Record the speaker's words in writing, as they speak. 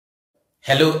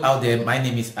Hello out there, my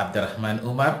name is Abdussamad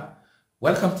Umar.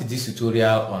 Welcome to this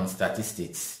tutorial on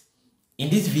statistics. In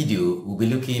this video, we'll be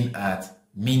looking at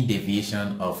mean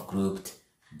deviation of grouped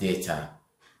data.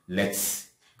 Let's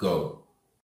go.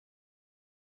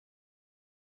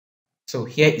 So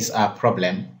here is our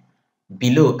problem.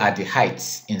 Below are the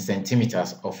heights in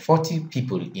centimeters of 40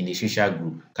 people in a social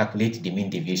group. Calculate the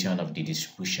mean deviation of the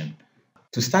distribution.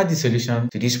 To start the solution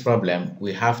to this problem,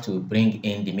 we have to bring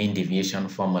in the mean deviation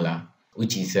formula,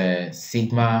 which is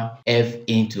sigma f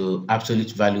into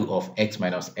absolute value of x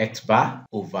minus x bar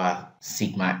over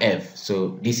sigma f.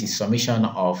 So this is summation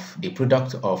of the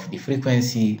product of the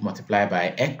frequency multiplied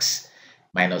by x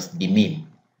minus the mean,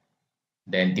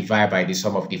 then divide by the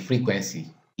sum of the frequency.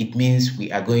 It means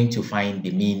we are going to find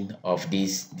the mean of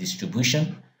this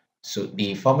distribution. So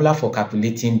the formula for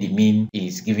calculating the mean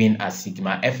is given as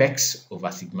sigma fx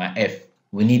over sigma f.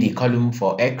 We need a column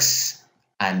for x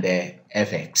and the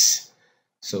fx.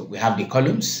 So we have the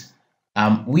columns.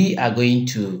 We are going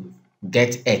to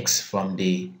get x from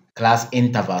the class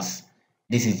intervals.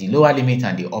 This is the lower limit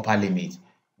and the upper limit.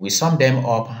 We sum them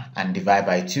up and divide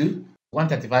by 2.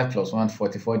 135 plus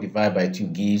 144 divided by 2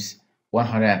 gives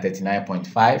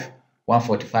 139.5.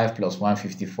 145 plus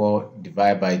 154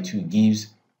 divided by 2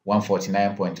 gives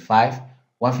 149.5.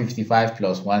 155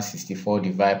 plus 164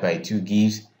 divided by 2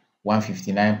 gives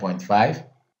 159.5.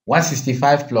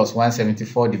 165 plus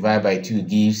 174 divided by 2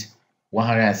 gives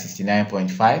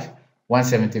 169.5.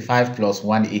 175 plus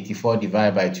 184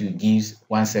 divided by 2 gives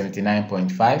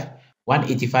 179.5.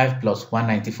 185 plus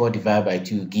 194 divided by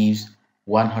 2 gives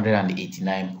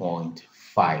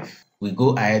 189.5. We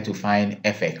go ahead to find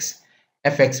fx.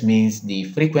 Fx means the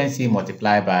frequency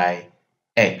multiplied by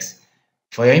x.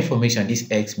 For your information, this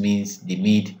x means the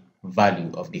mid value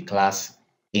of the class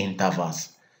intervals.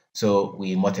 So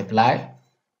we multiply.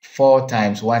 4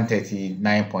 times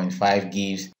 139.5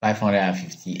 gives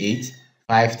 558.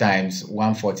 5 times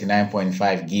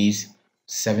 149.5 gives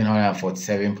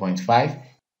 747.5.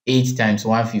 8 times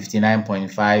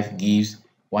 159.5 gives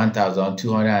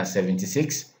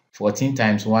 1,276. 14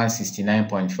 times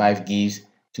 169.5 gives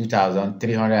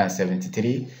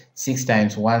 2,373. 6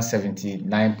 times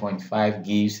 179.5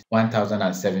 gives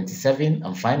 1,077.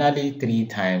 And finally, 3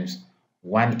 times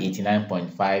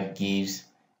 189.5 gives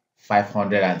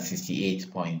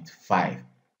 568.5.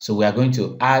 So we are going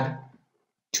to add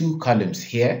two columns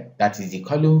here. That is the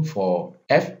column for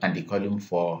f and the column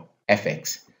for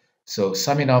fx. So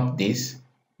summing up this,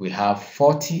 we have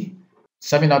 40.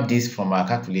 Summing up this from our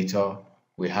calculator,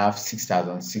 we have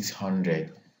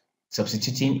 6,600.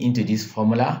 Substituting into this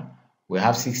formula, we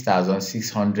have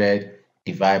 6,600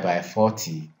 divided by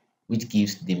 40, which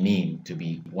gives the mean to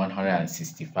be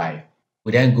 165.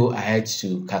 We then go ahead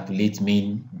to calculate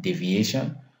mean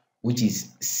deviation, which is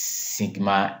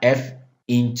sigma f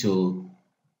into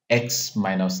x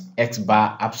minus x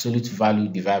bar absolute value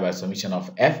divided by summation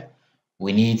of f.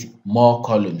 We need more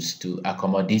columns to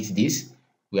accommodate this.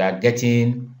 We are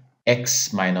getting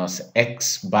x minus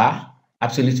x bar,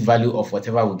 absolute value of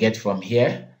whatever we get from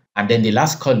here. And then the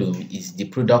last column is the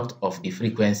product of the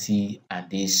frequency and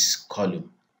this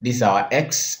column. This is our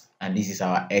x and this is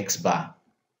our x bar.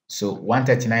 So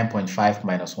 139.5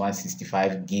 minus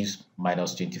 165 gives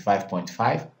minus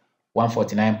 25.5.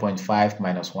 149.5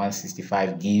 minus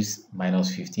 165 gives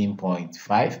minus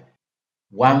 15.5.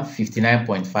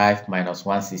 159.5 minus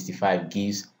 165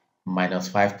 gives minus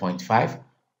 5.5.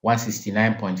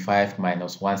 169.5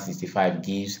 minus 165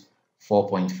 gives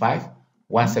 4.5.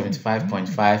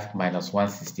 175.5 minus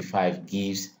 165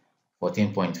 gives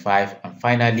 14.5. And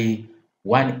finally,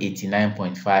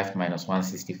 189.5 minus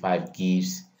 165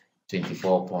 gives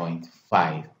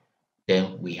 24.5.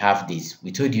 Then we have this.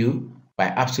 We told you by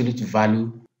absolute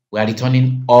value, we are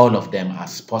returning all of them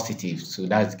as positive. So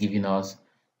that's giving us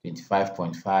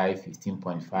 25.5,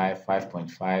 15.5,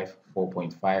 5.5,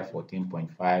 4.5,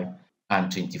 14.5, and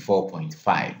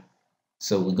 24.5.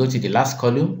 So we go to the last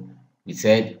column. We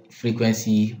said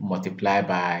frequency multiplied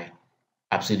by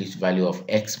absolute value of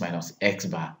x minus x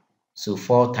bar. So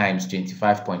 4 times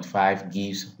 25.5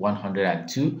 gives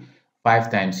 102.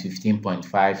 5 times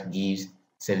 15.5 gives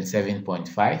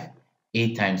 77.5.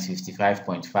 8 times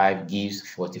 55.5 gives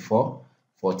 44.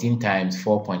 14 times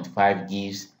 4.5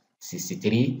 gives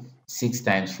 63. 6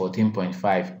 times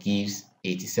 14.5 gives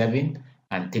 87.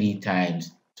 And 3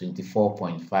 times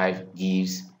 24.5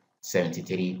 gives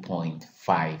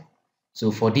 73.5.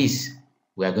 So for this,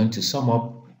 we are going to sum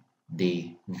up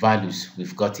the values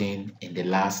we've gotten in the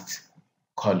last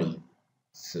column.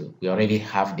 So we already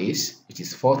have this, which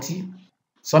is 40.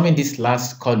 Summing this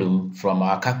last column from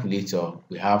our calculator,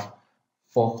 we have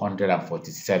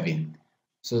 447.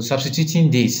 So substituting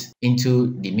this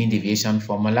into the mean deviation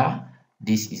formula,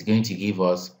 this is going to give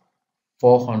us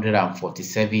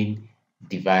 447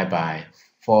 divided by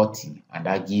 40, and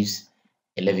that gives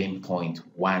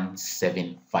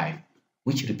 11.175,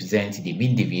 which represents the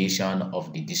mean deviation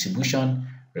of the distribution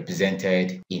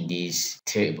represented in this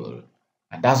table.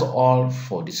 And that's all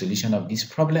for the solution of this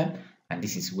problem, and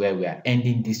this is where we are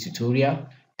ending this tutorial.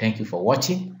 Thank you for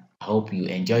watching. I hope you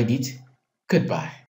enjoyed it. Goodbye.